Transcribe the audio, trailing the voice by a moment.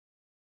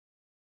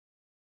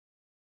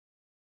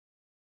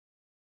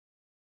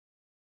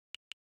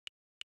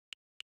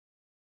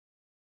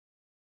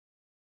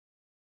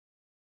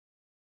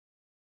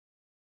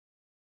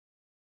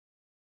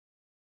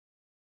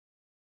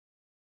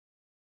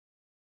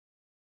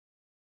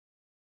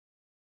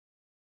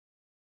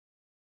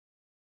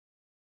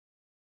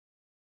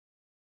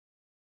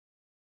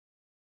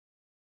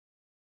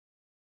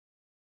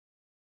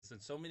ideas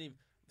and so many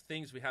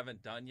things we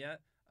haven't done yet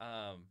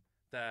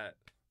that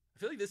I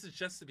feel like this is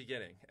just the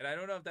beginning. And I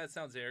don't know if that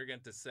sounds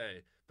arrogant to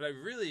say, but I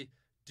really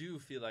do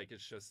feel like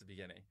it's just the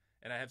beginning.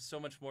 And I have so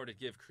much more to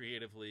give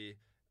creatively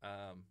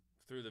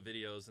through the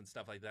videos and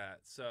stuff like that.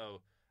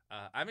 So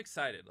I'm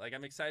excited. Like,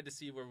 I'm excited to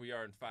see where we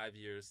are in 5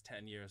 years,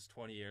 10 years,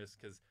 20 years,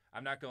 because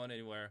I'm not going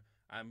anywhere.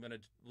 I'm going to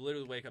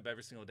literally wake up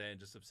every single day and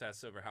just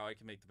obsess over how I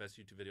can make the best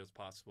YouTube videos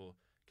possible,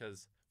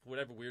 because for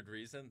whatever weird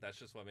reason, that's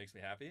just what makes me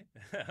happy.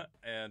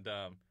 and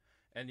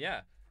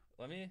yeah,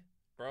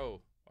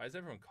 bro, why is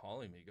everyone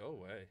calling me? Go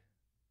away.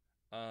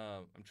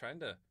 I'm trying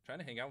to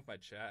hang out with my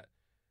chat.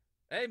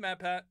 Hey, Matt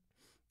Pat.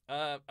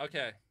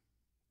 Okay.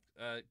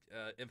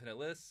 Infinite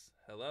Lists.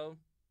 Hello.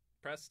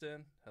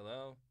 Preston.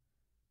 Hello.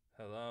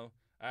 All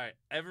right.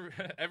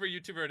 Every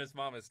YouTuber and his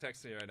mom is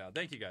texting me right now.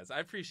 Thank you guys. I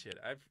appreciate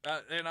it.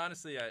 And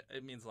honestly,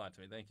 it means a lot to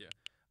me. Thank you.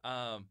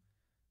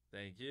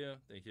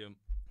 Thank you.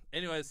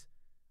 Anyways,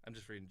 I'm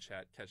just reading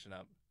chat, catching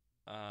up.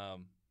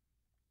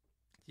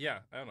 Yeah,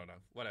 I don't know.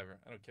 Whatever.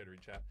 I don't care to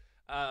read chat.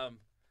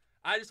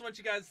 I just want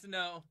you guys to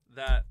know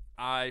that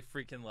I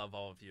freaking love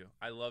all of you.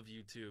 I love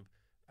YouTube.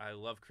 I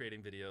love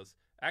creating videos.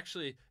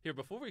 Actually, here,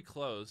 before we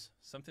close,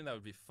 something that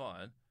would be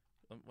fun.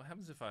 What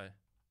happens if I,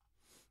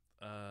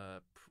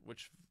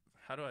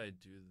 how do I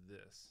do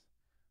this?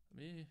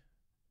 Let me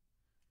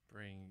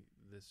bring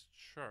this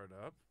chart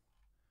up.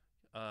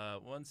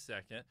 1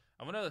 second.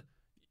 I'm going to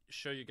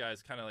show you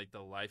guys kind of like the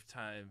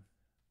lifetime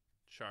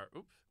chart.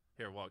 Oops.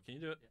 Here, Walt, can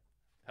you do it? Yeah.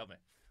 Help me.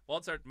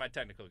 Walt's my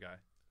technical guy.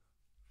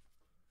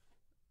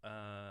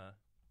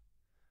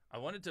 I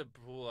wanted to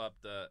pull up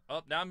the...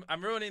 Oh, now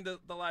I'm ruining the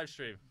live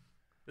stream.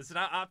 This is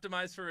not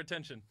optimized for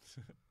retention.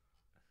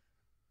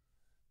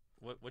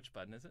 Which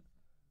button is it?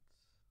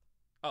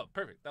 Oh,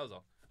 perfect. That was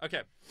all.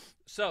 Okay.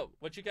 So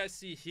what you guys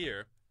see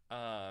here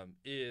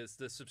is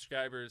the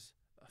subscribers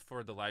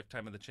for the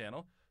lifetime of the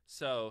channel.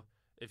 So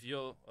if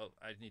you'll... Oh,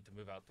 I need to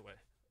move out the way.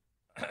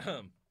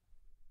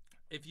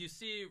 If you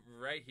see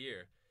right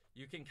here,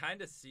 you can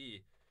kind of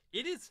see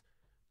it is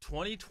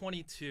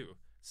 2022.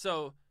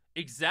 So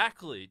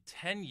exactly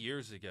 10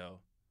 years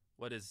ago,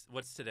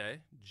 what's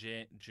today?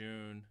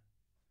 June.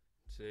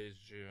 Today's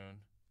June.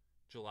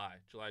 July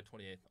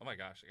 28th. Oh my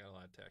gosh, I got a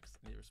lot of texts.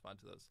 I need to respond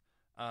to those.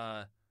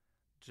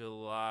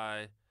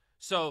 July.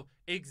 So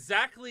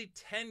exactly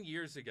 10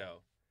 years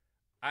ago,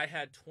 I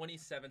had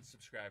 27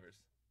 subscribers.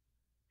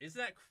 Isn't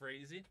that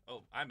crazy?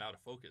 Oh, I'm out of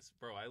focus.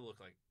 Bro, I look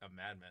like a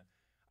madman.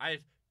 I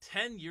had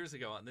 10 years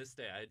ago on this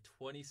day, I had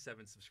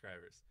 27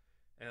 subscribers.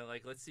 And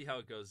like, let's see how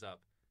it goes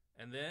up.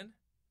 And then,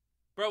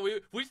 bro,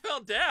 we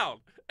fell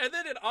down. And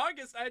then in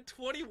August, I had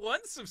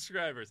 21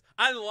 subscribers.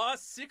 I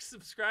lost 6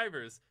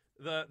 subscribers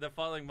the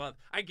following month.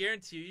 I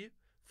guarantee you,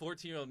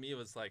 14-year-old me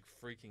was like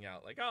freaking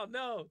out. Like, oh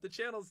no, the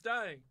channel's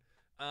dying.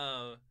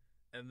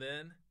 And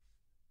then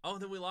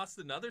we lost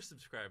another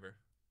subscriber.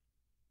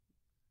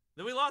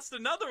 Then we lost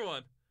another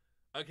one.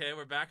 Okay,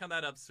 we're back on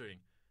that upswing.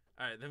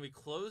 All right, then we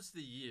closed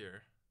the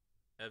year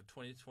of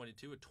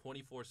 2022 with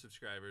 24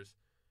 subscribers.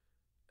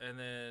 And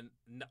then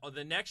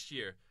the next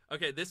year,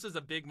 okay, this was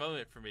a big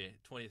moment for me.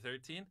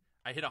 2013,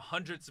 I hit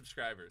 100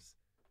 subscribers.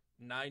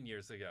 9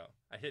 years ago,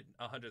 I hit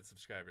 100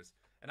 subscribers.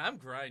 And I'm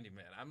grinding,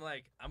 man.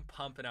 I'm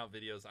pumping out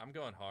videos. I'm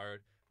going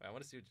hard. Wait, I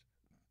want to see what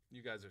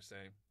you guys are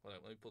saying. Hold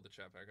on, let me pull the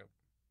chat back up.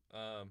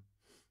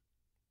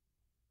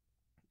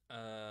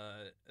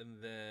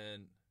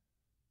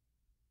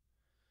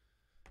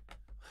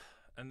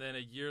 And then a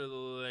year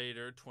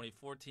later,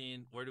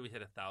 2014, where do we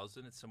hit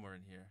 1,000? It's somewhere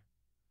in here.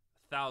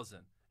 1,000.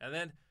 And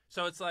then,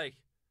 so it's like,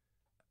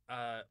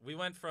 we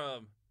went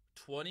from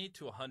 20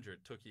 to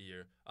 100 took a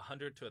year.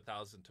 100 to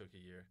 1,000 took a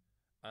year.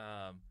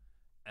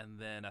 And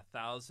then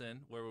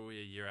 1,000, where were we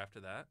a year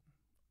after that?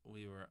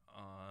 We were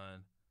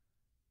on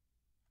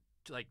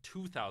like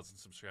 2,000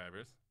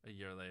 subscribers a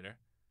year later.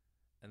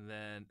 And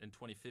then in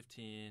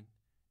 2015,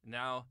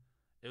 now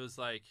it was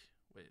like,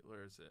 wait,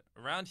 where is it?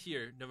 Around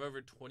here,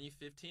 November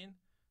 2015.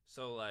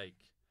 So like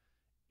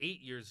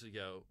 8 years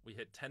ago, we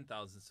hit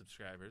 10,000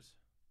 subscribers.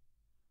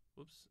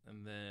 Whoops.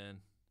 And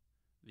then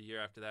the year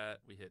after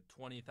that, we hit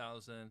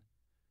 20,000. And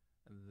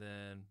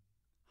then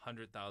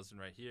 100,000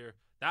 right here.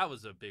 That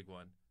was a big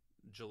one.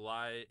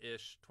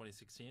 July-ish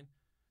 2016.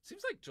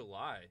 Seems like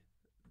July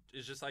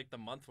is just like the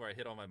month where I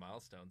hit all my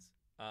milestones.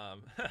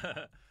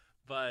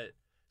 But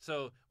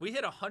so we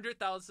hit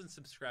 100,000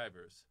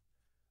 subscribers.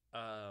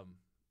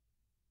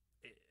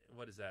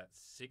 What is that?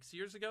 6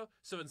 years ago?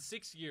 So in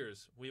 6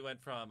 years, we went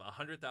from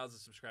 100,000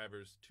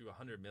 subscribers to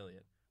 100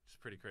 million, which is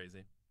pretty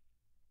crazy.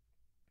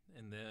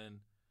 And then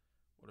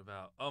what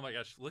about, oh my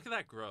gosh, look at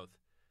that growth.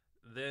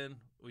 Then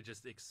we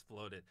just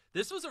exploded.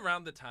 This was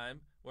around the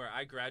time where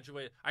I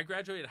graduated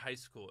high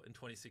school in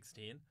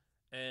 2016,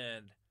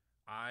 and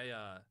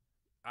I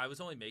was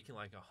only making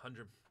like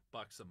 $100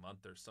 a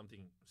month or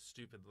something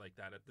stupid like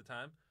that at the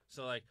time.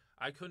 So like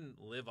I couldn't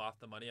live off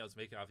the money I was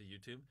making off of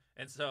YouTube.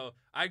 And so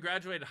I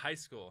graduated high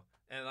school,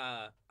 and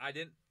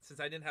since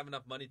I didn't have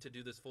enough money to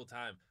do this full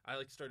time, I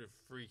like started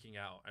freaking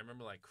out. I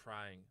remember like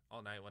crying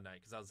all night one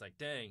night because I was like,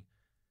 dang,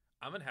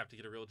 I'm gonna have to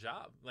get a real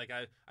job. Like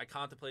I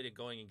contemplated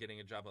going and getting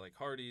a job at like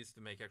Hardee's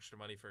to make extra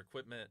money for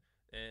equipment,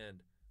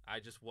 and I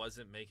just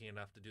wasn't making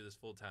enough to do this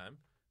full time.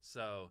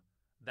 So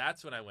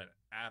that's when I went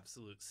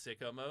absolute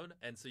sicko mode.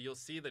 And so you'll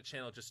see the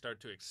channel just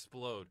start to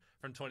explode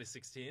from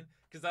 2016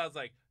 because I was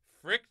like,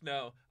 frick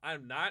no,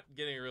 I'm not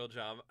getting a real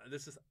job.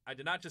 I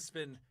did not just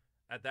spend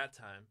at that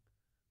time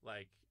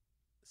like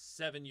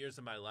 7 years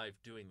of my life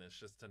doing this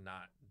just to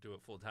not do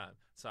it full time.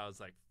 So I was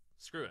like,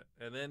 screw it.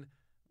 And then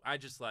I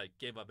just like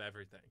gave up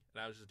everything,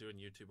 and I was just doing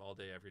YouTube all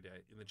day, every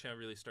day. And the channel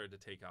really started to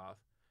take off.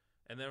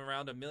 And then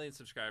around 1 million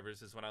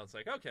subscribers is when I was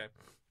like, okay,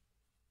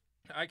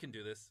 I can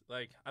do this.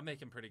 Like I'm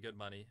making pretty good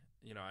money,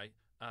 you know.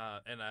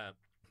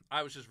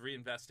 I was just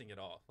reinvesting it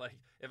all. Like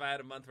if I had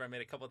a month where I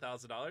made a couple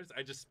 $1,000s,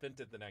 I just spent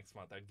it the next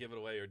month. I'd give it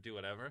away or do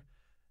whatever.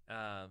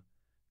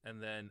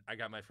 And then I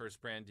got my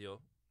first brand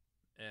deal,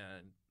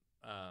 and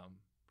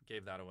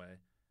gave that away.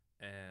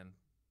 And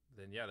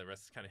then yeah, the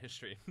rest is kind of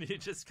history. You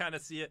just kind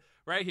of see it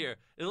right here.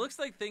 It looks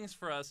like things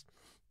for us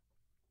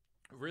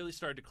really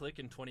started to click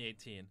in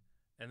 2018.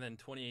 And then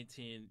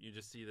 2018, you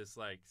just see this,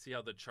 like, see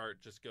how the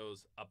chart just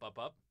goes up, up,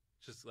 up?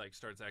 Just like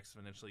starts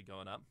exponentially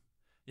going up.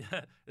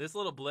 Yeah, this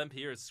little blimp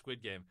here is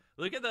Squid Game.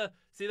 Look at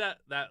see that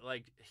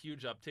like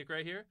huge uptick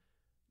right here?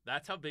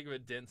 That's how big of a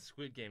dent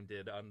Squid Game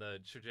did on the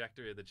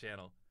trajectory of the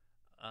channel.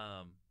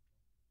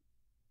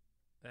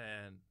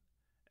 And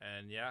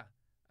yeah,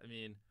 I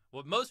mean,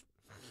 what most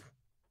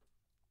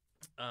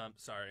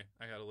sorry,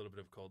 I got a little bit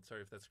of cold.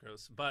 Sorry if that's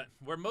gross. But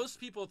where most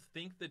people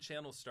think the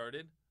channel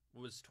started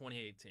was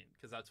 2018,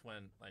 because that's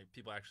when like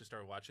people actually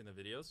started watching the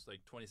videos, like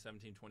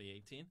 2017,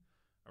 2018,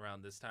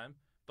 around this time.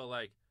 But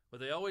like what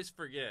they always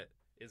forget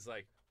is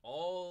like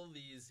all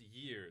these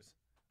years,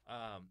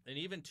 and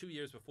even 2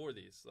 years before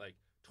these, like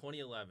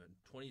 2011,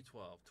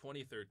 2012,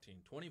 2013,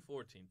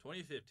 2014,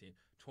 2015,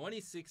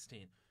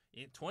 2016,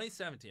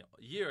 2017,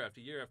 year after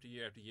year after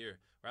year after year,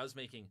 where I was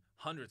making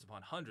hundreds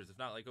upon hundreds, if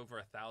not like over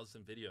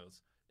 1,000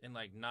 videos, and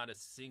like not a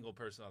single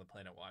person on the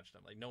planet watched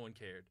them. Like no one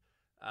cared.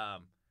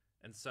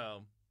 And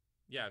so,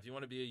 yeah, if you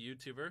want to be a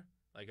YouTuber,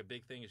 like a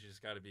big thing is you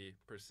just got to be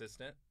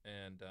persistent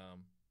and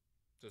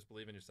just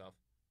believe in yourself.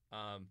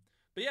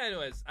 But yeah,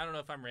 anyways, I don't know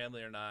if I'm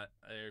rambling or not,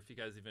 or if you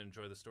guys even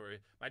enjoy the story.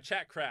 My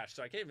chat crashed,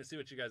 so I can't even see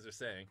what you guys are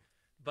saying.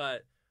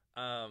 But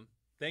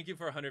thank you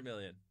for 100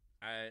 million.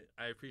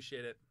 I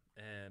appreciate it,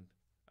 and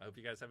I hope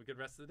you guys have a good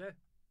rest of the day.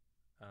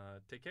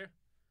 Take care.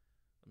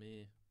 Let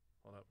me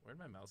hold up. Where'd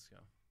my mouse go?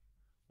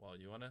 Well,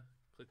 you want to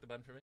click the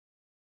button for me?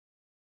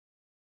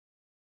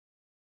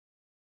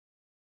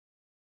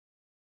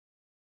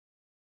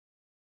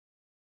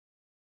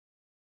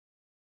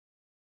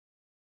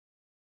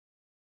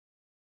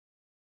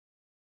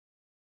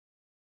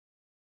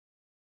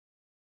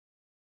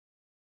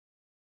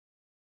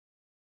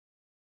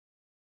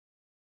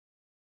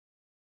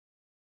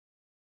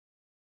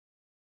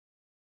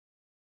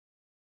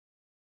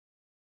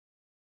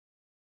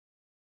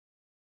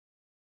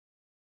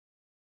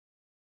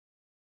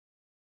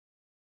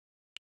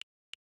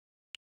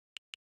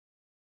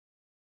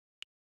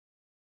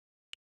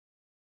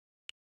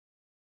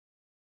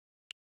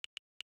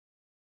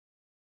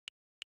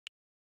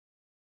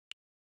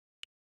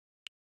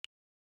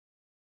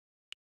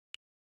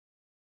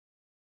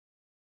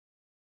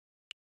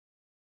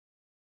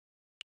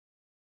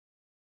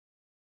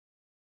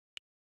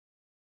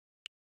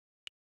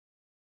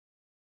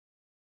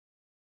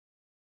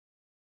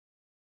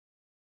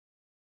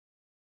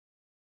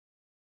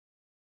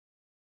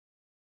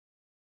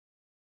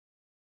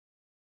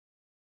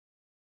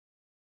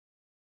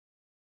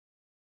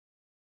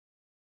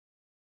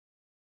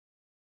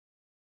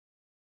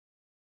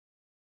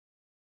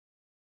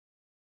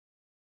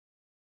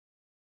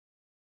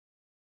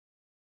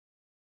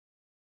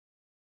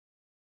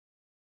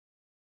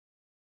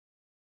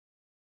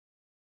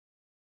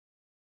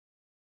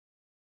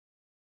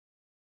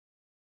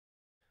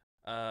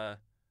 Uh,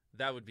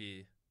 that'd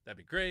be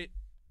great.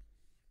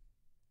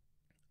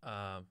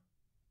 Um,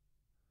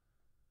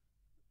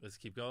 let's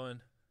keep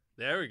going.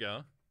 There we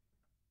go.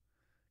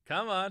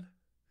 Come on.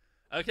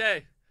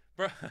 Okay,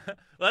 bro.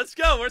 Let's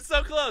go. We're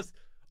so close.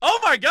 Oh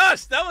my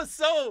gosh,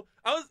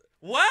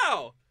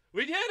 wow.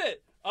 We did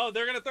it. Oh,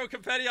 they're gonna throw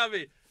confetti on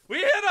me. We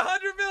hit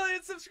 100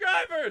 million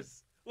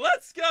subscribers.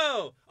 Let's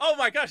go. Oh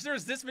my gosh, there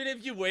was this many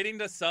of you waiting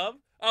to sub.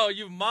 Oh,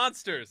 you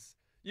monsters.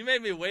 You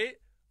made me wait.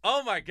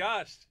 Oh my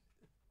gosh.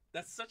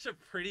 That's such a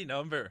pretty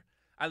number.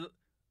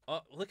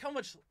 Look how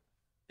much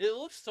it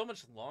looks so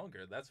much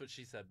longer. That's what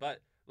she said. But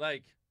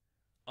like,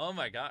 oh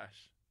my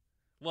gosh.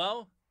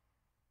 Well,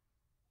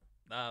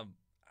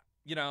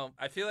 you know,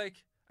 I feel like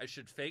I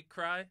should fake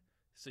cry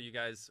so you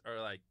guys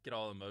are like get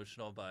all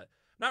emotional, but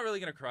I'm not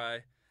really gonna cry.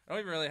 I don't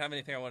even really have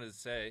anything I wanted to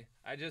say.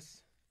 I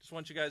just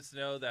want you guys to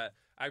know that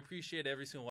I appreciate every single one.